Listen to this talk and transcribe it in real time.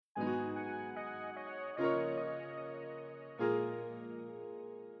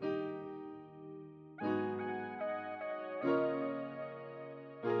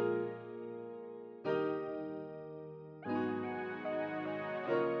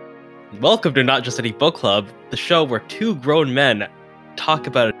Welcome to Not Just Any Book Club, the show where two grown men talk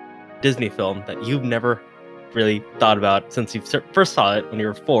about a Disney film that you've never really thought about since you first saw it when you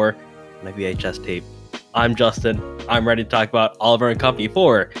were 4 on a VHS tape. I'm Justin. I'm ready to talk about Oliver and Company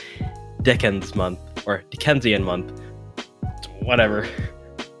for Dickens Month, or Dickensian Month. Whatever.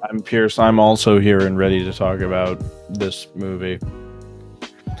 I'm Pierce. I'm also here and ready to talk about this movie.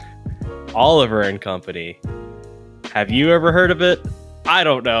 Oliver and Company. Have you ever heard of it? I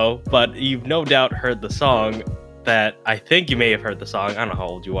don't know, but you've no doubt heard the song that I think you may have heard the song. I don't know how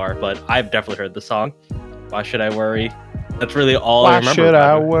old you are, but I've definitely heard the song. Why should I worry? That's really all I remember. Why should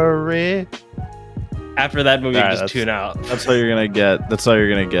I worry? After that movie, you just tune out. That's all you're gonna get. That's all you're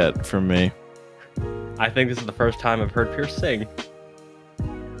gonna get from me. I think this is the first time I've heard Pierce sing.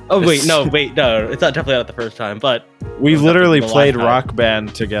 Oh wait, no, it's not definitely not the first time, but we've literally played Rock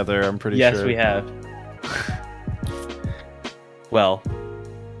Band together. I'm pretty sure. Yes, we have. Well,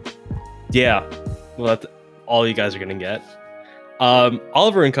 yeah. Well, that's all you guys are gonna get.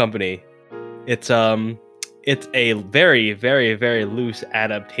 Oliver and Company. It's a very, very, very loose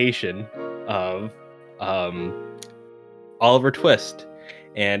adaptation of Oliver Twist,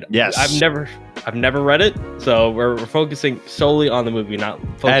 and yes, I've never read it, so we're focusing solely on the movie, not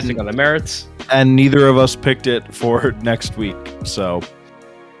focusing on the merits. And neither of us picked it for next week, so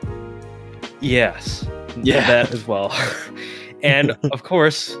yes, yeah, that as well. And of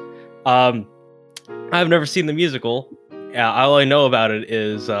course, I've never seen the musical. Yeah, all I know about it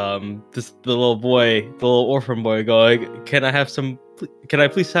is the little orphan boy going, "Can I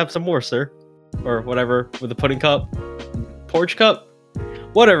please have some more, sir?" Or whatever, with a pudding cup, porridge cup,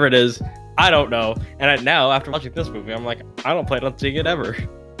 whatever it is. I don't know. And now, after watching this movie, I'm like, I don't plan on seeing it ever.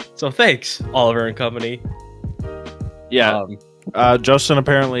 So thanks, Oliver and Company. Yeah. Justin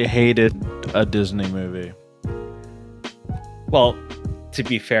apparently hated a Disney movie. Well, to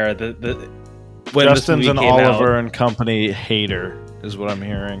be fair, when Justin's an Oliver and Company hater, is what I'm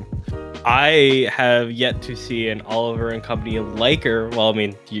hearing. I have yet to see an Oliver and Company liker. Well, I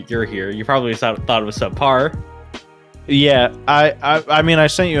mean, you're here. You probably thought it was subpar. Yeah, I mean, I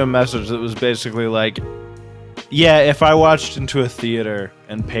sent you a message that was basically like, yeah, if I watched into a theater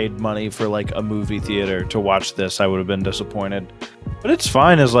and paid money for like a movie theater to watch this, I would have been disappointed. But it's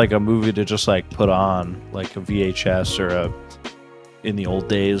fine as like a movie to just like put on, like a VHS or in the old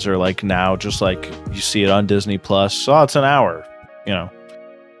days, or like now, just like you see it on Disney Plus. Oh, it's an hour, you know.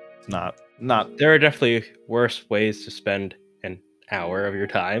 Not. There are definitely worse ways to spend an hour of your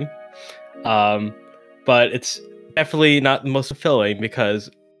time, but it's definitely not the most fulfilling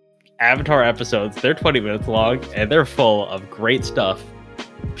because Avatar episodes, they're 20 minutes long and they're full of great stuff.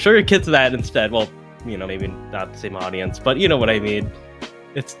 Show your kids that instead. Well, you know, maybe not the same audience, but you know what I mean.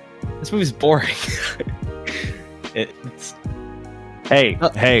 This movie's boring.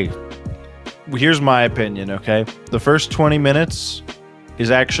 Hey, here's my opinion, okay? The first 20 minutes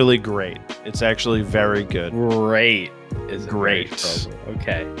is actually great. It's actually very good. Great is great.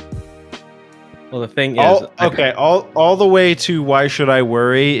 Okay. Well, the thing is... all the way to Why Should I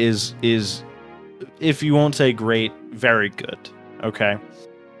Worry is, if you won't say great, very good, okay?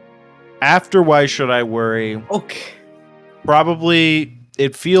 After Why Should I Worry... Okay. Probably,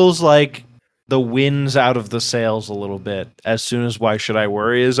 it feels like the wind's out of the sails a little bit as soon as Why Should I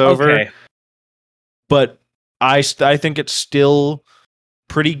Worry is over. Okay. But I think it's still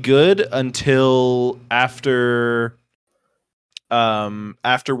pretty good until after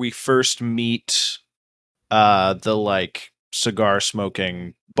we first meet the like cigar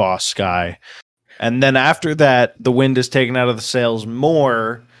smoking boss guy. And then after that, the wind is taken out of the sails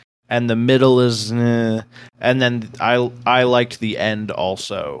more, and the middle is and then I liked the end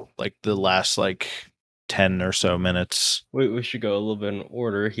also, like the last like 10 or so minutes. We should go a little bit in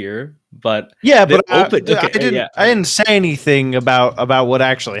order here, but yeah, but I didn't say anything about what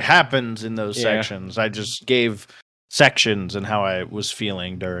actually happens in those sections. I just gave sections and how I was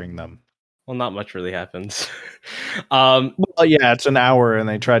feeling during them. Well, not much really happens. Well, yeah, it's an hour, and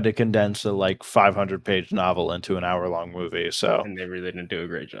they tried to condense a like 500-page novel into an hour-long movie. So, and they really didn't do a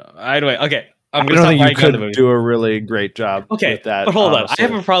great job. Anyway, okay, I don't think you could do a really great job. Okay, with that, but hold on, I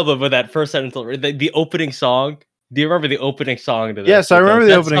have a problem with that first sentence. The opening song. Do you remember the opening song to this? Yes, I remember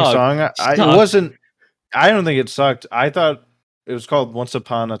the opening song. It wasn't. I don't think it sucked. I thought it was called "Once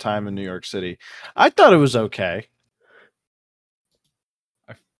Upon a Time in New York City." I thought it was okay.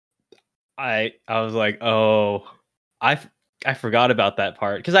 I was like, oh, I forgot about that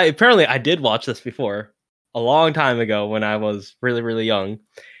part because I did watch this before a long time ago when I was really, really young.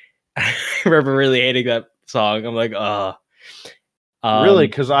 I remember really hating that song. I'm like, really?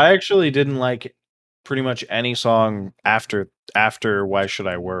 Because I actually didn't like pretty much any song after Why Should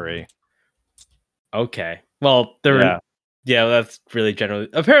I Worry. Okay. Well, yeah, that's really generally.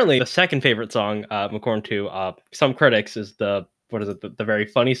 Apparently, the second favorite song, according to some critics, is what is it? The very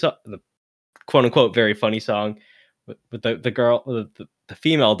funny song, the quote unquote very funny song with the girl, the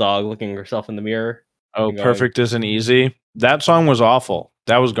female dog looking herself in the mirror Oh, and going. Perfect Isn't Easy. That song was awful.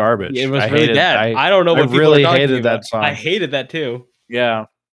 That was It garbage. was really bad. I don't know I what people are really talking hated about. that I song. hated that too. Yeah.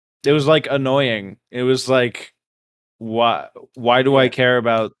 It was like annoying. It was like why do I Yeah. care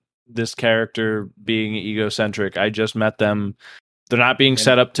about this character being egocentric? I just met them. They're not being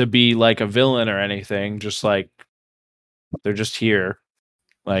set up to be like a villain or anything. Just like they're just here.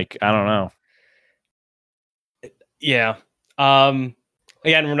 Like, I don't know. Yeah.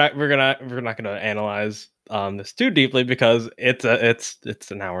 Again, we're not gonna analyze this too deeply because it's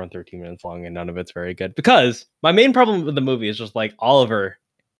an hour and 13 minutes long and none of it's very good. Because my main problem with the movie is just like Oliver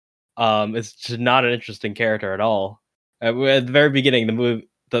is just not an interesting character at all. At the very beginning,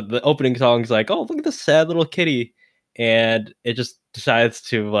 the opening song is like, "Oh, look at this sad little kitty," and it just decides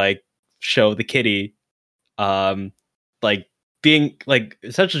to like show the kitty, like being like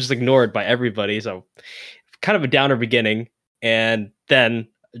essentially just ignored by everybody. So kind of a downer beginning, and then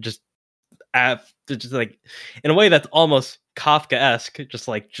just just like in a way that's almost Kafka-esque, just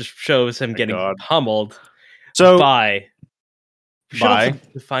shows him My getting God. pummeled So by should also bye.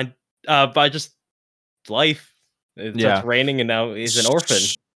 define by just life. It starts Yeah. raining, and now he's an orphan.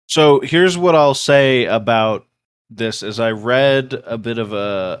 So here's what I'll say about this: is I read a bit of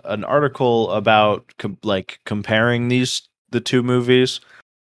an article about comparing the two movies,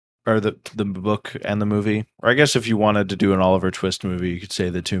 or the book and the movie. Or I guess if you wanted to do an Oliver Twist movie, you could say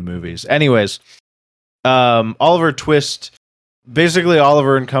the two movies. Anyways, Oliver Twist, basically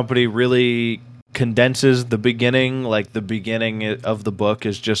Oliver and Company really condenses the beginning. Like the beginning of the book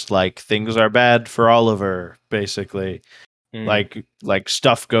is just like things are bad for Oliver, basically. Like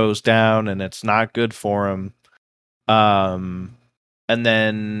stuff goes down and it's not good for him. And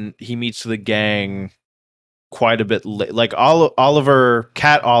then he meets the gang quite a bit like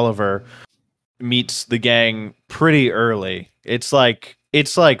Cat Oliver meets the gang pretty early. It's like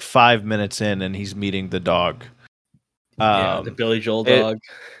 5 minutes in and he's meeting the dog. The Billy Joel dog.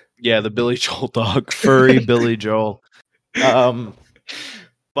 The Billy Joel dog, furry Billy Joel.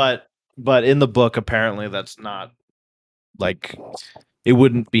 But in the book apparently that's not like, it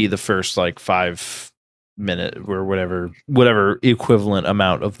wouldn't be the first like 5 minute or whatever equivalent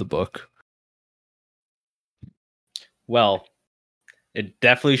amount of the book. Well, it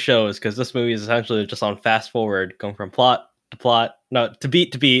definitely shows because this movie is essentially just on fast forward, going from plot to plot, no, to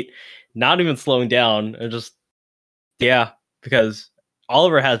beat, not even slowing down, and just because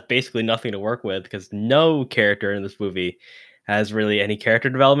Oliver has basically nothing to work with because no character in this movie has really any character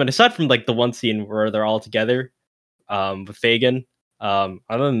development aside from like the one scene where they're all together with Fagin. Other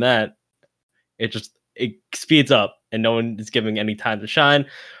than that, it speeds up and no one is giving any time to shine.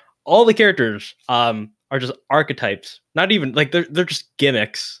 All the characters are just archetypes, not even like they're just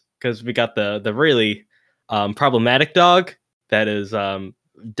gimmicks because we got the really problematic dog that is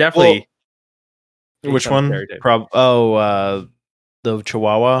definitely Which one? stereotype. The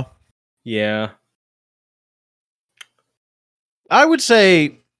Chihuahua. Yeah. I would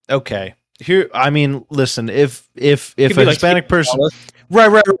say okay. Here, I mean, listen. If a Hispanic person,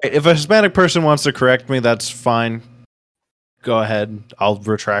 right. If a Hispanic person wants to correct me, that's fine. Go ahead. I'll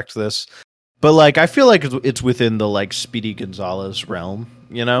retract this. But like, I feel like it's within the like Speedy Gonzalez realm.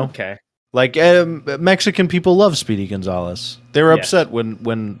 You know, Okay. like Mexican people love Speedy Gonzalez. They were upset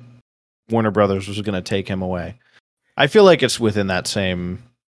when Warner Brothers was going to take him away. I feel like it's within that same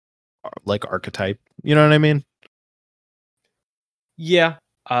like archetype. You know what I mean? Yeah.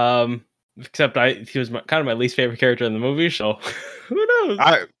 Except he was kind of my least favorite character in the movie, so who knows?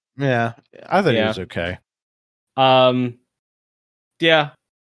 I thought he was okay. Yeah.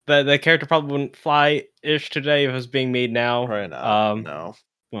 The character probably wouldn't fly ish today if it was being made now. Right now. No.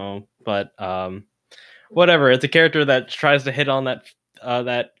 Well, but whatever. It's a character that tries to hit on that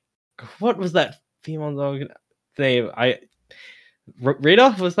what was that female dog name?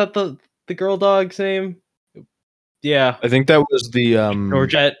 Rita? Was that the girl dog's name? Yeah. I think that was the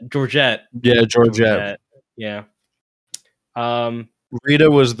Georgette. Yeah, Georgette. Yeah. Rita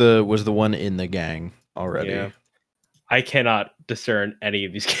was the one in the gang already. Yeah. I cannot discern any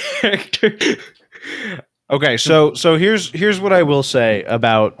of these characters. Okay, so here's what I will say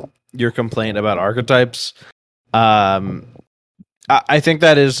about your complaint about archetypes. I think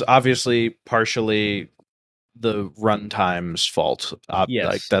that is obviously partially the runtime's fault. Yes.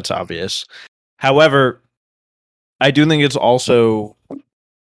 Like that's obvious. However, I do think it's also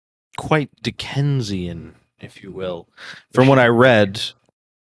quite Dickensian, if you will. From what I read,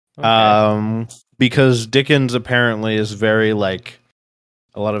 Okay. Because Dickens apparently is very like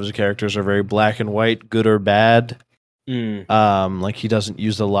a lot of his characters are very black and white, good or bad. Mm. Like he doesn't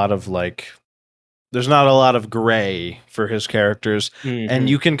use a lot of like there's not a lot of gray for his characters. And Hmm.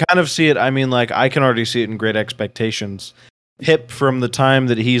 you can kind of see it. I mean, like I can already see it in Great Expectations. Pip from the time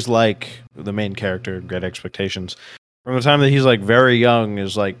that he's like the main character in Great Expectations, from the time that he's like very young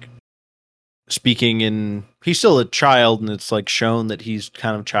is like speaking in he's still a child and it's like shown that he's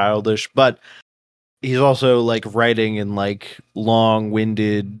kind of childish, but he's also like writing in like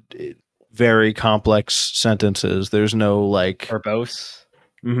long-winded very complex sentences. There's no like Verbose.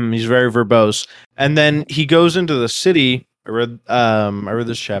 he's very verbose. And then he goes into the city. I read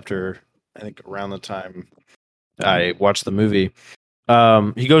this chapter I think around the time I watched the movie.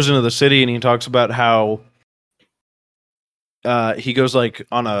 He goes into the city and he talks about how he goes like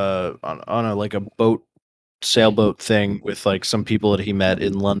on a like a boat sailboat thing with like some people that he met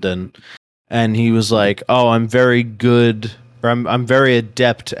in London, and he was like, "Oh, I'm very good, or I'm very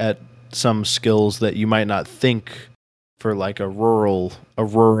adept at some skills that you might not think for like a rural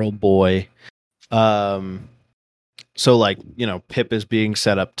boy." Um, so like Pip is being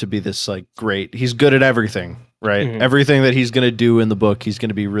set up to be this like great. He's good at everything, right? Hmm. Everything that he's gonna do in the book, he's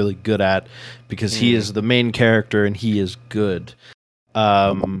gonna be really good at because he Mm. is the main character and he is good.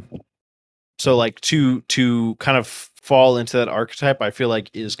 Um, so like to kind of fall into that archetype, I feel like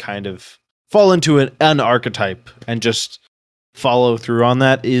is kind of fall into an archetype and just follow through on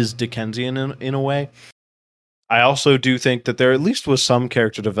that is Dickensian in a way. I also do think that there at least was some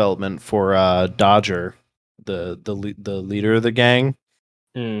character development for Dodger, the leader of the gang.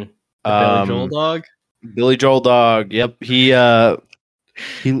 Mm. The Billy Joel Um, dog. Billy Joel Dog. Yep, he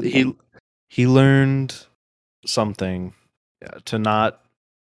he learned something to not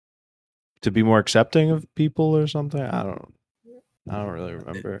to be more accepting of people or something. I don't really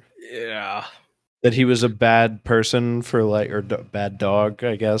remember Yeah. that he was a bad person for like or bad dog,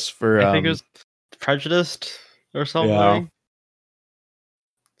 I guess for I think it was prejudiced or yeah. something.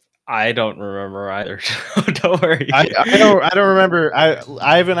 I don't remember either. Don't worry. I don't remember.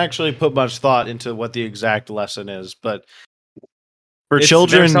 I haven't actually put much thought into what the exact lesson is, but for It's there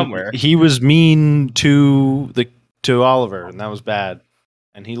children, somewhere. he was mean to Oliver, and that was bad.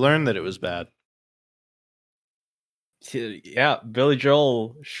 And he learned that it was bad. Yeah, Billy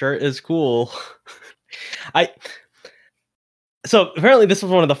Joel sure is cool. I So apparently this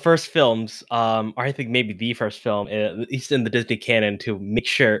was one of the first films, or I think maybe the first film, at least in the Disney canon, to make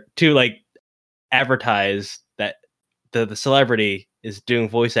sure to like advertise that the celebrity is doing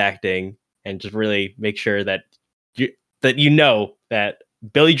voice acting and just really make sure that you that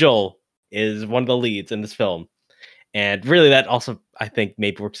Billy Joel is one of the leads in this film. And really that also I think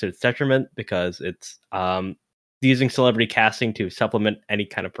maybe works to its detriment because it's using celebrity casting to supplement any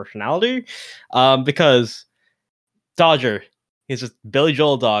kind of personality. Because Dodger, he's just Billy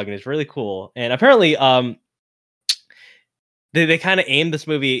Joel dog and it's really cool. And apparently they kind of aimed this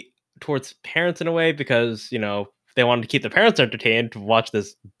movie towards parents in a way because they wanted to keep the parents entertained to watch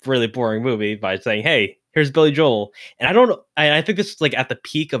this really boring movie by saying, "Hey, here's Billy Joel." And I don't know, I think this is like at the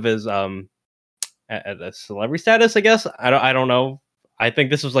peak of his at a celebrity status, I guess. I don't know. I think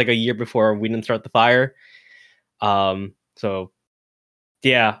this was like a year before We Didn't Start the Fire. So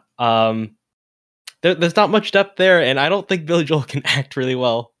yeah. There's not much depth there, and I don't think Billy Joel can act really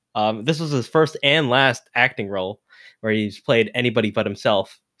well. This was his first and last acting role where he's played anybody but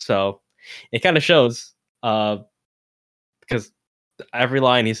himself. So it kind of shows because every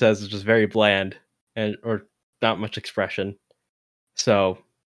line he says is just very bland and or not much expression. So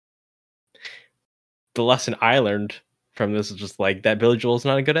the lesson I learned from this is just like that Billy Joel's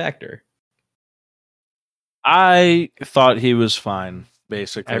not a good actor. I thought he was fine.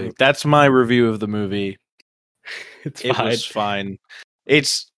 Basically, Every, that's my review of the movie. it's It fine. was fine.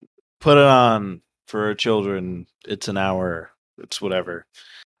 It's put it on for children. It's an hour. It's whatever.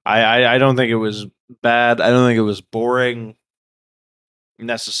 I don't think it was bad. I don't think it was boring.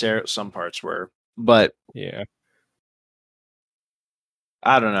 Necessary. Some parts were, but Yeah.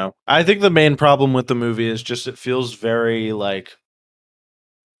 I don't know. I think the main problem with the movie is just it feels very like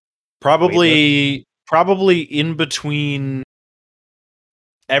Weightless. probably in between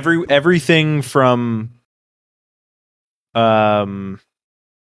everything from um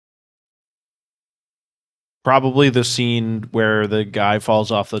probably the scene where the guy falls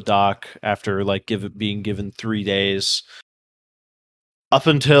off the dock after like being given 3 days up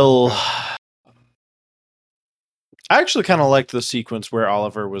until I actually kind of liked the sequence where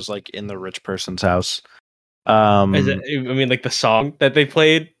Oliver was like in the rich person's house. Is it? Um I mean, like the song that they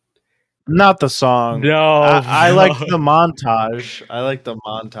played. Not the song. No, I like no. the montage. I like the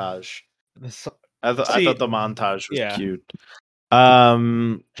montage. I See, thought the montage was yeah, cute.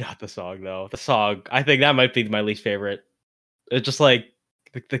 not the song though. The song, I think that might be my least favorite. It's just like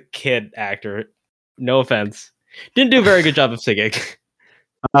the kid actor. No offense, didn't do a very good job of singing.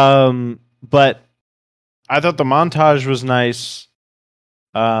 but I thought the montage was nice.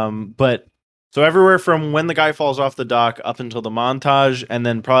 But so everywhere from when the guy falls off the dock up until the montage, and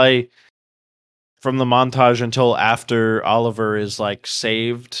then probably from the montage until after Oliver is like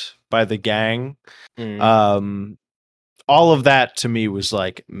saved by the gang. Mm. All of that to me was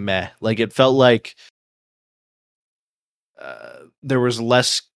like meh. Like it felt like there was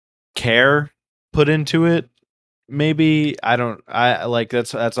less care put into it. Maybe I like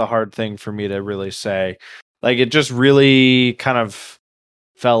that's a hard thing for me to really say. Like it just really kind of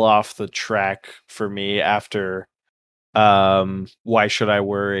fell off the track for me after Why Should I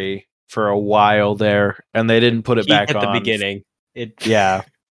Worry for a while there, and they didn't put it Peak back at the on. beginning. It Yeah.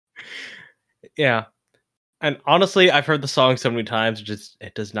 yeah. And honestly, I've heard the song so many times,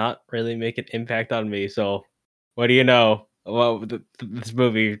 it does not really make an impact on me. So, what do you know? Well, this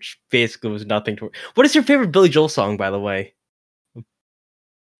movie basically was nothing to. What is your favorite Billy Joel song, by the way?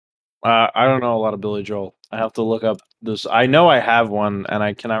 I don't know a lot of Billy Joel. I have to look up this. I know I have one, and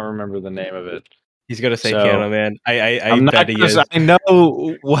I cannot remember the name of it. He's gonna say So Piano Man. I I'm bet not he because is.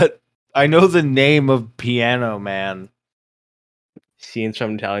 I know the name of Piano Man. Scenes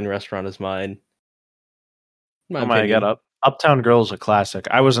from an Italian Restaurant is mine. My Oh my god, opinion. Uptown Girl is a classic.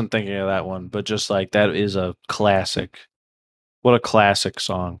 I wasn't thinking of that one, but just like that is a classic. What a classic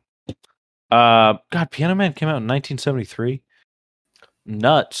song. God, Piano Man came out in 1973.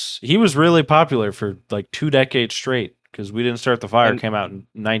 Nuts. He was really popular for like 2 decades straight because We Didn't Start the Fire And came out in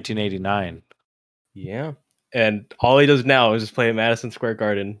 1989. yeah, and all he does now is just play at Madison Square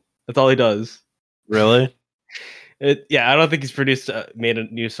Garden. That's all he does. Really? Yeah, I don't think he's made a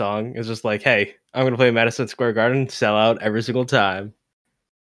new song. It's just like, hey, I'm gonna play Madison Square Garden, sell out every single time.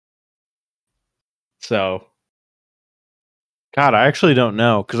 So God, I actually don't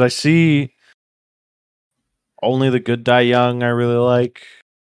know because I see Only the Good Die Young. I really like.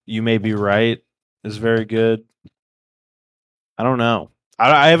 You May Be Right is very good. I don't know.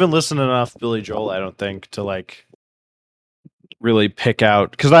 I haven't listened to enough Billy Joel. I don't think to like really pick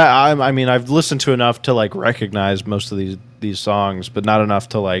out because I mean I've listened to enough to like recognize most of these songs, but not enough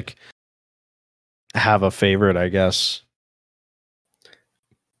to like have a favorite. I guess.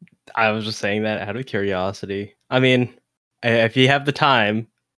 I was just saying that out of curiosity. I mean, if you have the time,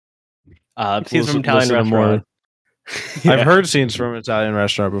 scenes from Italian Listen to more. Restaurant. Yeah, I've heard scenes from Italian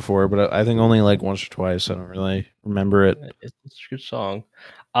Restaurant before, but I think only like once or twice. I don't really remember it. it's a good song.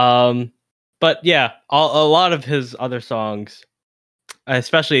 But yeah, a lot of his other songs,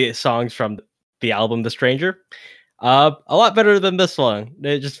 especially songs from the album The Stranger, a lot better than this one.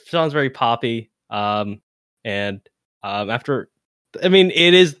 It just sounds very poppy. And after, I mean,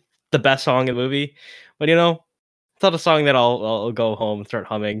 it is the best song in the movie, but it's not a song that I'll go home and start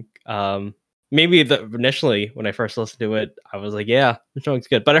humming. Maybe initially when I first listened to it, I was like, yeah, the song's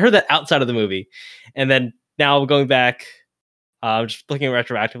good. But I heard that outside of the movie, and then now going back, just looking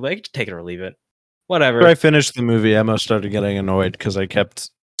retroactively, I could just take it or leave it. Whatever. After I finished the movie, Emma started getting annoyed because I kept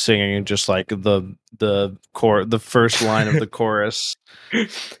singing just like the first line of the chorus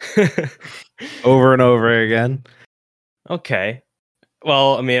over and over again. Okay.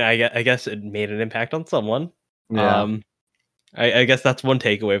 Well, I mean, I guess it made an impact on someone. Yeah. I guess that's one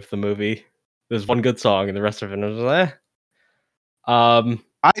takeaway from the movie. There's one good song, and the rest of it was I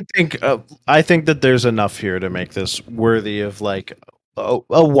think that there's enough here to make this worthy of like a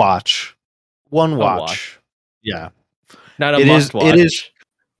watch. One watch. Yeah. not a It is must watch.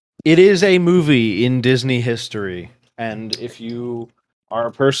 it is a movie in Disney history. And if you are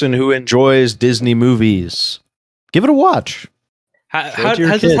a person who enjoys Disney movies, give it a watch. How it to your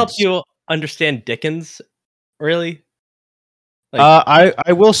has this helped kids. you understand Dickens? Really? Like,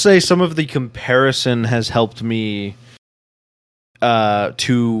 I will say some of the comparison has helped me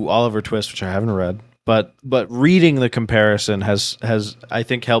to Oliver Twist, which I haven't read, but reading the comparison has I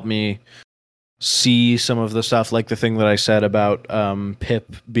think helped me see some of the stuff, like the thing that I said about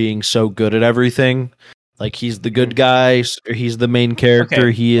Pip being so good at everything. Like he's the good guy, he's the main character,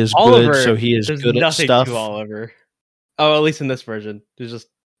 okay, he is Oliver, good, so he is there's good at nothing stuff. to Oliver. Oh, at least in this version, he's just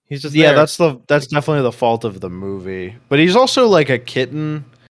Yeah, there. that's definitely the fault of the movie. But he's also like a kitten.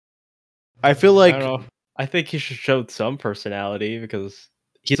 I feel I like don't know. I think he should show some personality because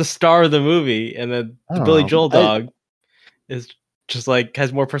he's the star of the movie, and then I the don't Billy know. Joel dog is just like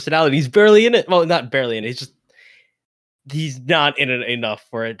has more personality. He's barely in it. Well, not barely in it. He's just he's not in it enough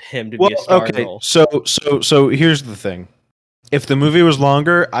for him to Well, be a starring okay. role. So here's the thing. If the movie was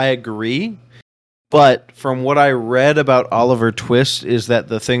longer, I agree. But from what I read about Oliver Twist is that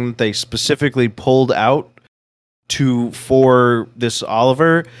the thing that they specifically pulled out for this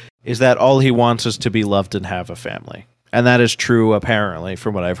Oliver is that all he wants is to be loved and have a family. And that is true apparently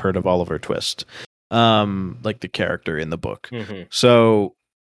from what I've heard of Oliver Twist. Like the character in the book. Mm-hmm. So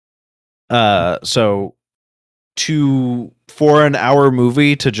for an hour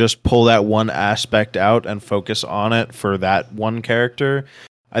movie to just pull that one aspect out and focus on it for that one character,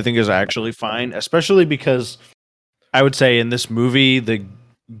 I think is actually fine, especially because I would say in this movie the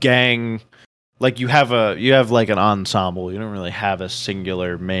gang, like you have like an ensemble. You don't really have a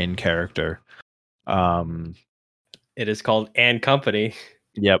singular main character. It is called And Company.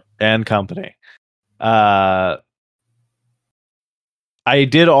 Yep, and company. I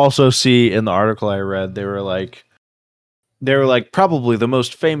did also see in the article I read they were like probably the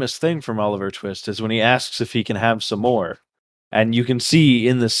most famous thing from Oliver Twist is when he asks if he can have some more. And you can see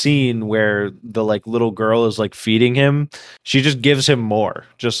in the scene where the like little girl is like feeding him, she just gives him more.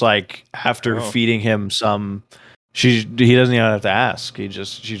 Just like after feeding him some, he doesn't even have to ask. She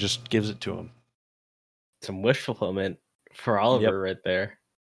just gives it to him. Some wish fulfillment for Oliver right there.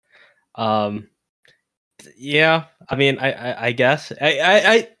 Yeah, I mean, I guess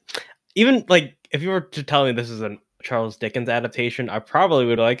I even like if you were to tell me this is a Charles Dickens adaptation, I probably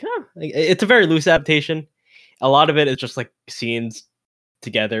would like, it's a very loose adaptation. A lot of it is just like scenes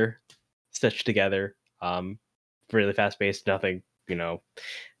together, stitched together, really fast paced. Nothing,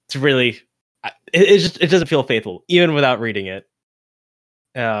 it's really, it doesn't feel faithful even without reading it.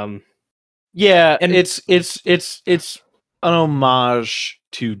 Yeah, and it's an homage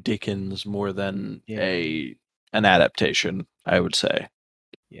to Dickens more than an adaptation, I would say.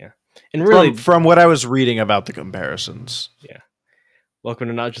 Yeah, and really from what I was reading about the comparisons. Yeah. Welcome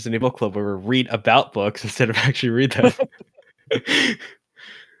to Not Just Any Book Club, where we read about books instead of actually read them.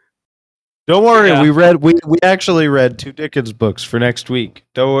 Don't worry, we actually read 2 Dickens books for next week.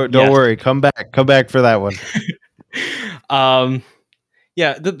 Don't worry, come back for that one.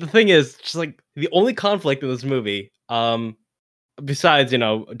 Yeah, the thing is, just like the only conflict in this movie, besides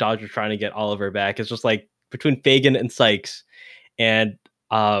Dodger trying to get Oliver back, is just like between Fagin and Sykes, and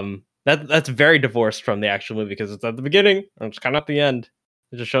that's very divorced from the actual movie because it's at the beginning and it's kind of at the end.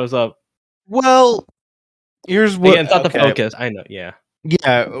 It just shows up. Well, here's what it's not the focus. I know. Yeah.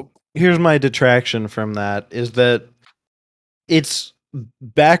 Here's my detraction from that is that it's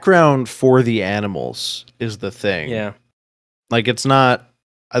background for the animals is the thing. Yeah. Like it's not.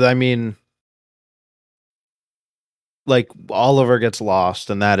 I mean, like Oliver gets lost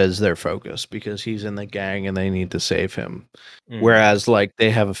and that is their focus because he's in the gang and they need to save him. Whereas like they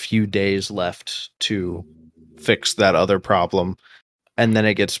have a few days left to fix that other problem and then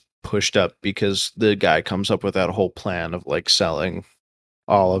it gets pushed up because the guy comes up with that whole plan of like selling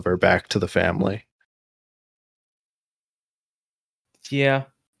Oliver back to the family. Yeah.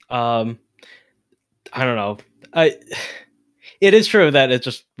 I don't know. It is true that it's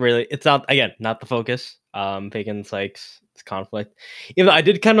just really, it's not the focus. Fagin Sykes' conflict. Even though I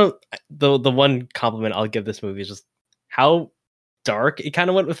did kind of, the one compliment I'll give this movie is just how dark it kind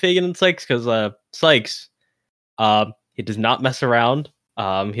of went with Fagin and Sykes, because Sykes, he does not mess around.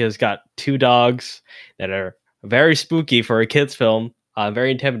 He has got 2 dogs that are very spooky for a kid's film,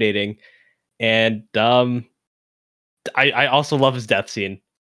 very intimidating, and I also love his death scene.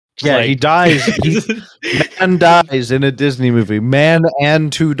 He dies. Man dies in a Disney movie. Man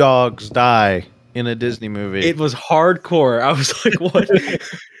and 2 dogs die in a Disney movie. It was hardcore. I was like, what?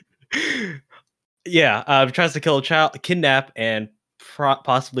 Tries to kill a child, kidnap, and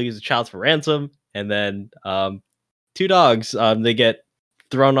possibly use a child for ransom. And then 2 dogs, they get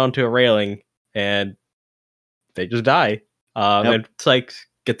thrown onto a railing and they just die. And Sykes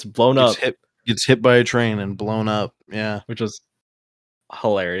gets blown up. Gets hit by a train and blown up. Yeah. Which was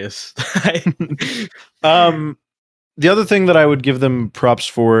hilarious. The other thing that I would give them props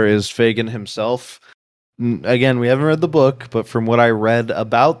for is Fagin himself. Again, we haven't read the book, but from what I read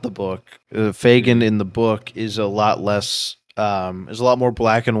about the book, Fagin in the book is a lot more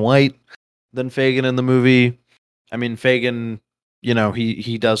black and white than Fagin in the movie. I mean, Fagin,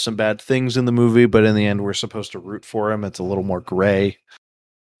 he does some bad things in the movie, but in the end, we're supposed to root for him. It's a little more gray.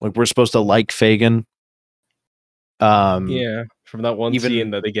 Like we're supposed to like Fagin. From that one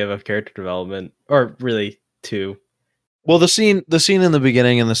scene that they give of character development, or really 2. Well, the scene in the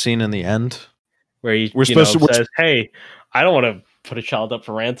beginning and the scene in the end, where we're supposed to says, "Hey, I don't want to put a child up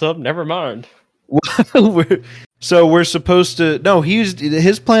for ransom. Never mind." So we're supposed to. No,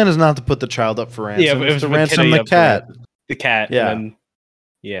 his plan is not to put the child up for ransom. Yeah, it was to ransom the cat. the cat. Yeah. And then,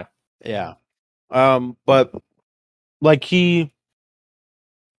 yeah. Yeah. But like we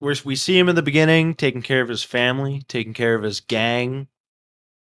see him in the beginning taking care of his family, taking care of his gang.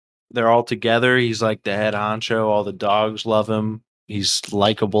 They're all together. He's like the head honcho. All the dogs love him. He's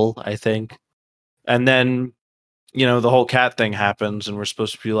likable, I think. And then, the whole cat thing happens, and we're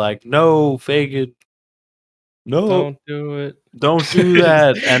supposed to be like, no, Fagin, no, Don't do it. don't do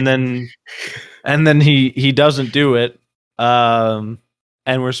that. And then he doesn't do it. And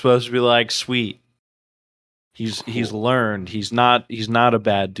we're supposed to be like, sweet. He's learned. He's not a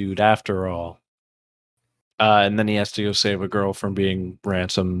bad dude after all. And then he has to go save a girl from being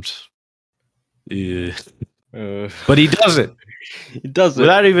ransomed. Yeah. But he does it. He does it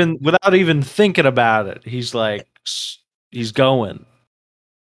without even thinking about it. He's like, he's going.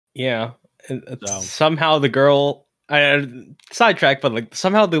 Yeah. And So. somehow the girl, sidetrack, but like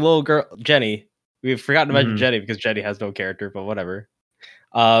somehow the little girl Jenny. We've forgotten to mention Jenny because Jenny has no character, but whatever.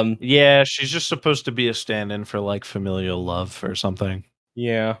 Yeah, she's just supposed to be a stand-in for like familial love or something.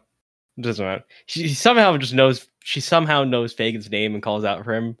 Yeah, it doesn't matter. She somehow knows Fagin's name and calls out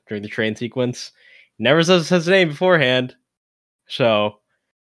for him during the train sequence. Never says his name beforehand. So,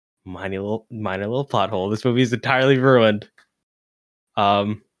 minor little plot hole. This movie is entirely ruined.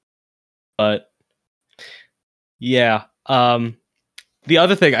 But yeah. The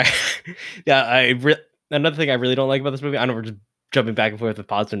other thing another thing I really don't like about this movie. I know we're just jumping back and forth with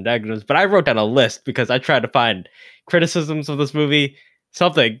positives and negatives, but I wrote down a list because I tried to find criticisms of this movie.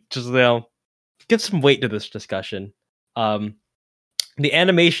 Something just give some weight to this discussion. The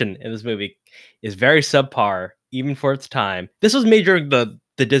animation in this movie is very subpar, even for its time. This was made during the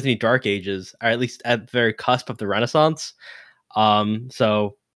Disney Dark Ages, or at least at the very cusp of the Renaissance.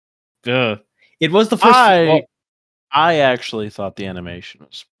 So it was the first. I actually thought the animation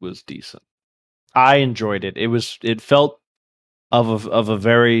was decent. I enjoyed it. It felt of a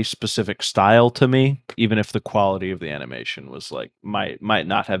very specific style to me, even if the quality of the animation was like might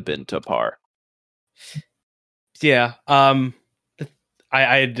not have been to par. Yeah.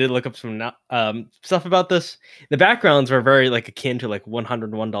 I did look up some stuff about this. The backgrounds were very like akin to like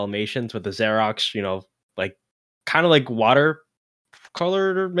 101 Dalmatians with the Xerox, like kind of like water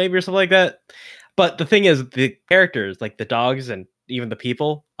colored or maybe or something like that. But the thing is, the characters, like the dogs and even the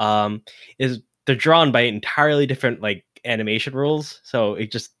people, they're drawn by entirely different like animation rules. So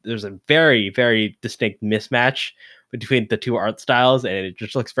there's a very, very distinct mismatch between the two art styles, and it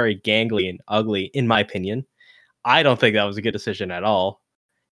just looks very gangly and ugly, in my opinion. I don't think that was a good decision at all.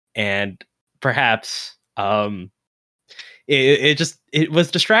 And perhaps it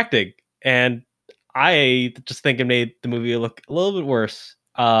was distracting. And I just think it made the movie look a little bit worse.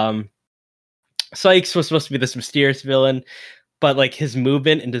 Sykes was supposed to be this mysterious villain, but like his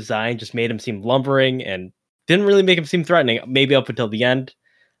movement and design just made him seem lumbering and didn't really make him seem threatening, maybe up until the end.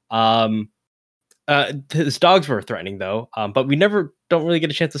 His dogs were threatening though, but we don't really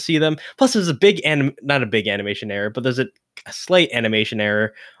get a chance to see them. Plus, there's not a big animation error, but there's a slight animation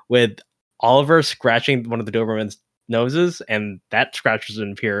error with Oliver scratching one of the Doberman's noses, and that scratch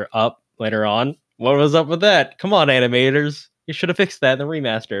doesn't appear up later on. What was up with that? Come on, animators, you should have fixed that in the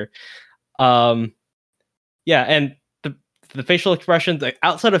remaster. Yeah, and the facial expressions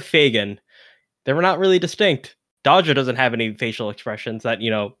outside of Fagin, they were not really distinct. Dodger doesn't have any facial expressions that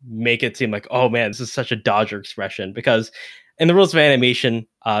make it seem like, oh man, this is such a Dodger expression, because in the rules of animation,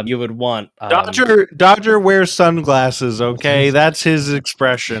 you would want Dodger wears sunglasses. Okay, that's his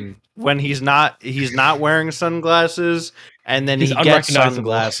expression when he's not wearing sunglasses, and then he gets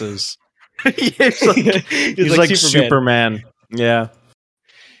sunglasses. he's like Superman. Yeah.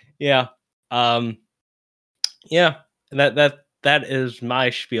 Yeah. Yeah. That is my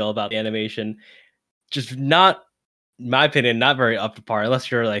spiel about the animation. Just not, in my opinion, not very up to par,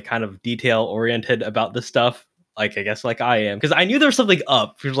 unless you're like kind of detail oriented about this stuff. Like, I guess like I am, because I knew there was something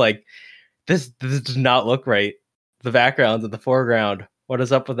up. It was like, this does not look right. The backgrounds in the foreground. What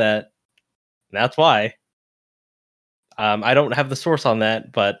is up with that? And that's why. I don't have the source on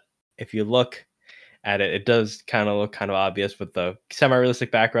that, but if you look at it, it does kind of look kind of obvious with the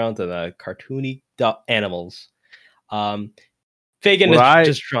semi-realistic backgrounds and the cartoony animals. Fagin is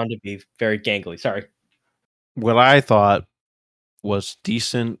just drawn to be very gangly. Sorry. What I thought was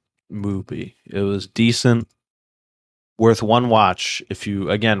decent movie. It was decent, worth one watch if you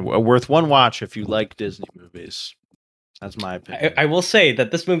like Disney movies. That's my opinion. I will say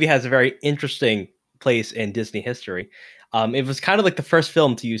that this movie has a very interesting place in Disney history. It was kind of like the first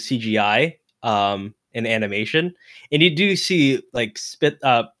film to use CGI in animation, and you do see like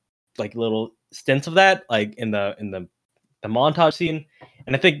like little stints of that, like in the montage scene,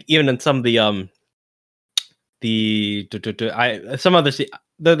 and I think even in some of the some other scene.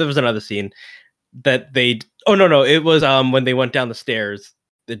 There was another scene that they. Oh no, it was when they went down the stairs.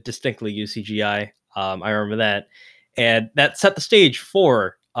 That distinctly used CGI. I remember that, and that set the stage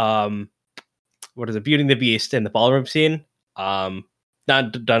for what is it, Beauty and the Beast in the ballroom scene. Not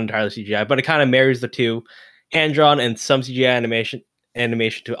done entirely CGI, but it kind of marries the two, hand drawn and some CGI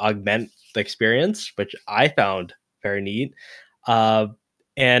animation to augment the experience, which I found very neat.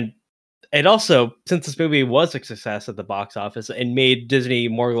 And it also, since this movie was a success at the box office, it made Disney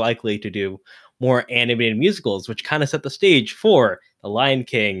more likely to do more animated musicals, which kind of set the stage for The Lion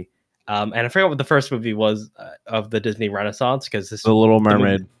King. And I forgot what the first movie was of the Disney Renaissance, because this The Little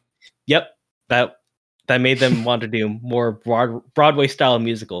Mermaid. Yep, that made them want to do more Broadway style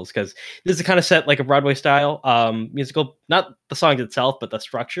musicals, because this is kind of set like a Broadway style musical, not the songs itself, but the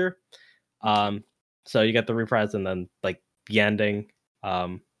structure. So you get the reprise and then like the ending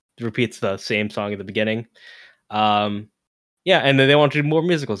repeats the same song at the beginning. Yeah, and then they want to do more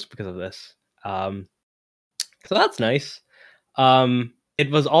musicals because of this. So that's nice. It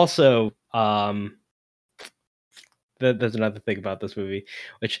was also there's another thing about this movie,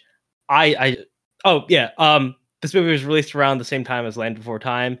 which this movie was released around the same time as Land Before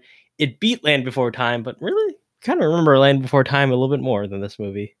Time. It beat Land Before Time, but really kind of remember Land Before Time a little bit more than this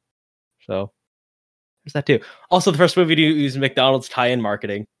movie. So there's that too. Also, the first movie to use McDonald's tie-in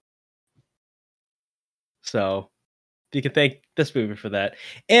marketing. So you can thank this movie for that.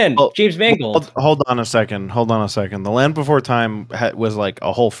 And James Mangold. Hold on a second. The Land Before Time was like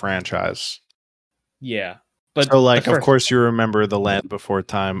a whole franchise. Yeah. But so, like, of course, you remember The Land Before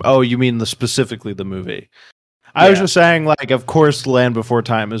Time. Oh, you mean specifically the movie? I was just saying, like, of course, Land Before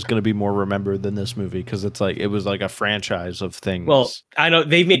Time is going to be more remembered than this movie because it was like a franchise of things. Well, I know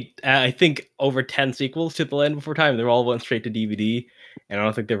they made, I think, over 10 sequels to The Land Before Time. They all went straight to DVD, and I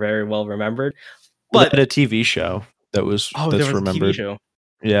don't think they're very well remembered. But they had a TV show that was that's remembered. A TV show.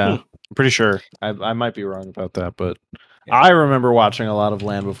 Yeah, I'm pretty sure. I might be wrong about that, but I remember watching a lot of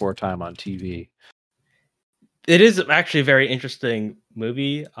Land Before Time on TV. It is actually a very interesting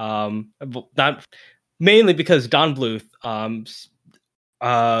movie. Not mainly because Don Bluth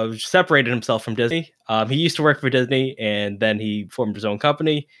separated himself from Disney. He used to work for Disney, and then he formed his own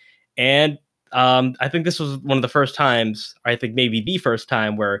company. And I think this was one of the first times, I think maybe the first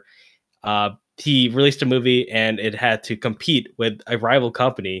time, where he released a movie and it had to compete with a rival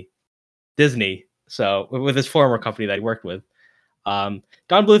company, Disney. So with his former company that he worked with. Don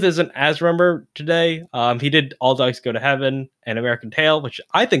Bluth isn't as remembered today. He did All Dogs Go to Heaven and American Tail, which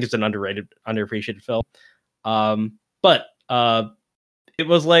I think is an underrated, underappreciated film. But it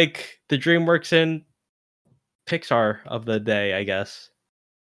was like the DreamWorks and Pixar of the day, I guess.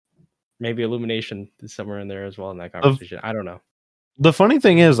 Maybe Illumination is somewhere in there as well in that conversation. I don't know. The funny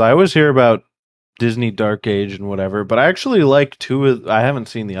thing is, I always hear about Disney Dark Age and whatever, but I actually like I haven't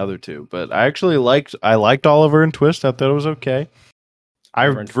seen the other two, but I liked Oliver and Twist. I thought it was okay. I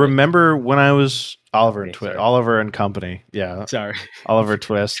remember when I was Oliver and Company. Yeah. Sorry. Oliver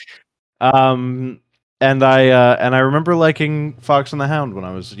Twist. And I remember liking Fox and the Hound when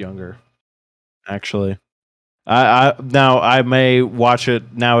I was younger. Actually. I may watch it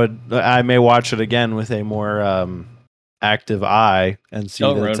again with a more active eye and see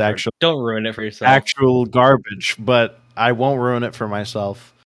that it's actually don't ruin it for yourself. Actual garbage, but I won't ruin it for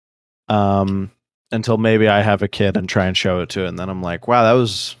myself. Until maybe I have a kid and try and show it to it, and then I'm like, wow, that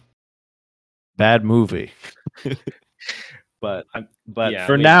was bad movie. but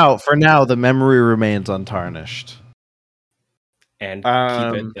for now, the memory remains untarnished. And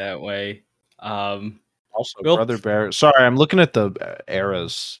keep it that way. Also, Brother Bear. Sorry, I'm looking at the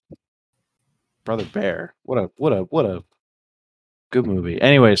eras. Brother Bear. What a good movie.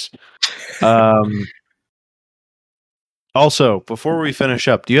 Anyways, also, before we finish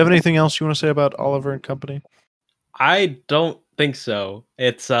up, do you have anything else you want to say about Oliver and Company? I don't think so.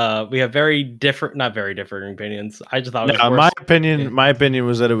 It's we have not very different opinions. I just thought it was my opinion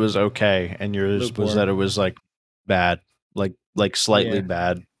was that it was okay, and yours was that it was like bad, like slightly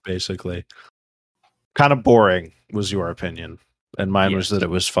bad, basically. Kind of boring was your opinion, and mine was that it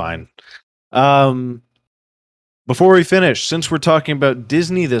was fine. Before we finish, since we're talking about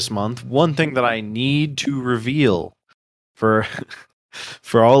Disney this month, one thing that I need to reveal for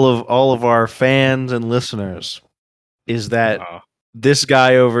all of our fans and listeners is that this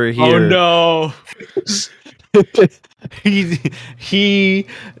guy over here. Oh no! he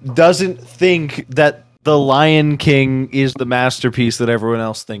doesn't think that The Lion King is the masterpiece that everyone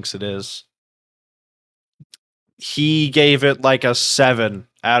else thinks it is. He gave it like a 7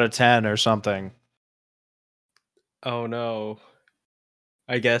 out of 10 or something. Oh no!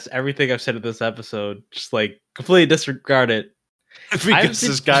 I guess everything I've said in this episode, just like completely disregard it. Because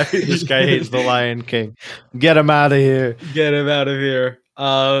this guy hates the Lion King. Get him out of here. Get him out of here.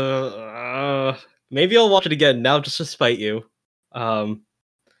 Maybe I'll watch it again now just to spite you.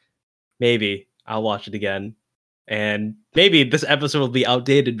 Maybe I'll watch it again. And maybe this episode will be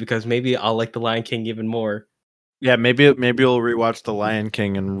outdated because maybe I'll like The Lion King even more. Yeah, maybe you'll rewatch The Lion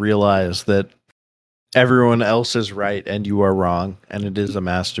King and realize that everyone else is right and you are wrong, and it is a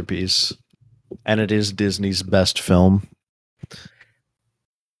masterpiece, and it is Disney's best film.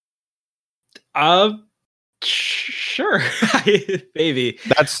 Sure. Maybe.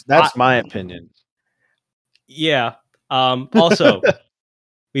 That's my opinion. Yeah. Also,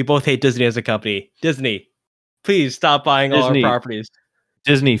 we both hate Disney as a company. Disney, please stop buying all our properties.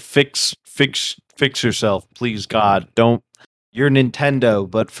 Disney, fix yourself, please, God. Don't. You're Nintendo,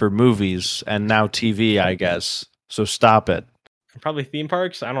 but for movies and now TV, I guess. So stop it. Probably theme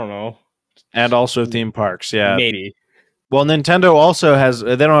parks. I don't know. And also theme parks. Yeah, maybe. Well, Nintendo also has.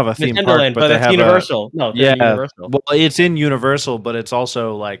 They don't have a theme Nintendo park, Land, but they it's have Universal. No, yeah, Universal. Well, it's in Universal, but it's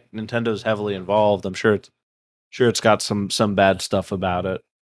also like Nintendo's heavily involved. I'm sure it's got some bad stuff about it.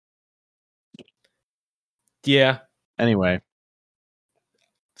 Yeah. Anyway,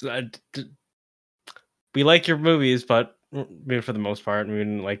 we like your movies, but for the most part,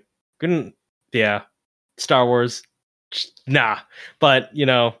 couldn't. Yeah, Star Wars, nah. But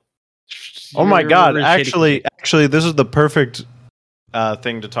oh my God! Actually, this is the perfect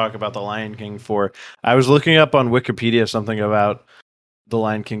thing to talk about The Lion King for. I was looking up on Wikipedia something about The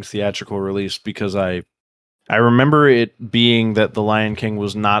Lion King's theatrical release because I remember it being that The Lion King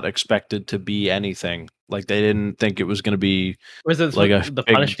was not expected to be anything. Like they didn't think it was going to be like a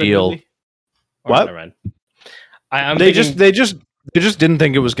big deal. Movie? What? They just didn't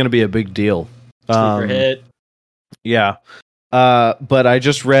think it was going to be a big deal. Sleeper hit. Yeah. But I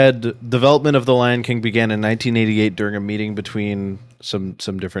just read development of The Lion King began in 1988 during a meeting between some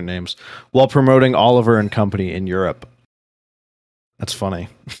different names while promoting Oliver and Company in Europe. That's funny.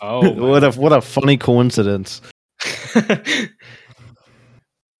 Oh, what a funny coincidence.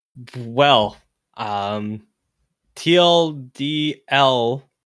 Well, TLDL,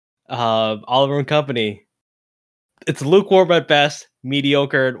 Oliver and Company. It's lukewarm at best,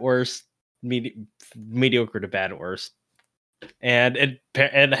 mediocre at worst, mediocre to bad at worst. And it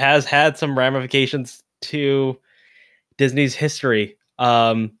has had some ramifications to Disney's history.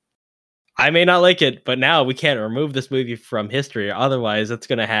 I may not like it, but now we can't remove this movie from history. Otherwise, it's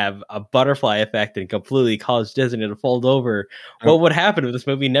going to have a butterfly effect and completely cause Disney to fold over. What would happen if this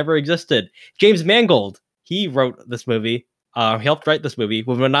movie never existed? James Mangold, he wrote this movie. He helped write this movie.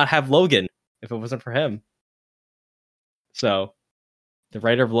 We would not have Logan if it wasn't for him. So, the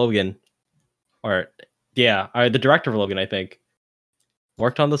writer of Logan, the director of Logan, I think,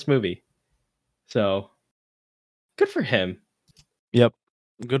 worked on this movie. So, good for him. Yep,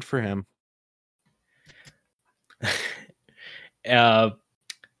 good for him. Yeah,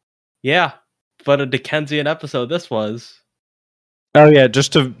 but a Dickensian episode this was. Oh yeah,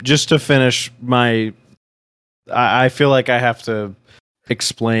 just to finish my, I feel like I have to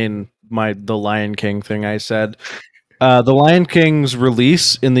explain the Lion King thing I said. The Lion King's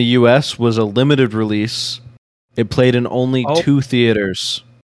release in the US was a limited release. It played in only 2 theaters.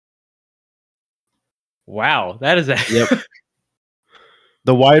 Wow, that is Yep.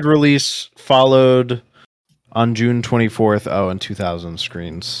 The wide release followed on June 24th. Oh, and 2,000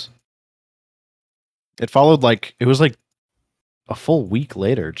 screens. It followed it was a full week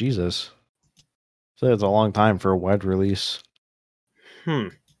later. Jesus. So it's a long time for a wide release.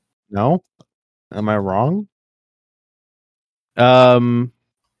 No? Am I wrong? I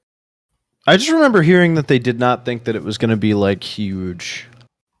just remember hearing that they did not think that it was going to be huge.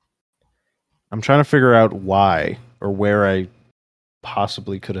 I'm trying to figure out why or where I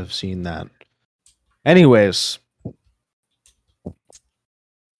possibly could have seen that. Anyways.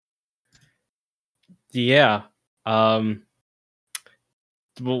 Yeah. What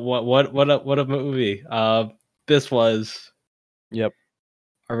a movie. This was. Yep.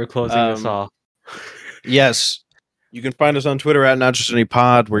 Are we closing this off? Yes. You can find us on Twitter at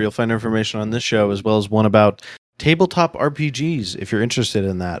NotJustAnyPod, where you'll find information on this show, as well as one about tabletop RPGs, if you're interested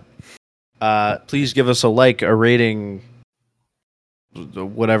in that. Please give us a like, a rating,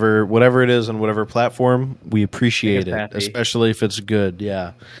 whatever it is on whatever platform. We appreciate it, especially if it's good.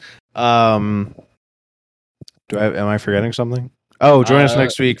 Yeah. Am I forgetting something? Oh, join us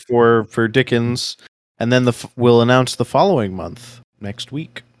next week for Dickens, and then we'll announce the following month next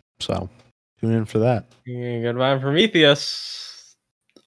week. So tune in for that. Goodbye, Prometheus.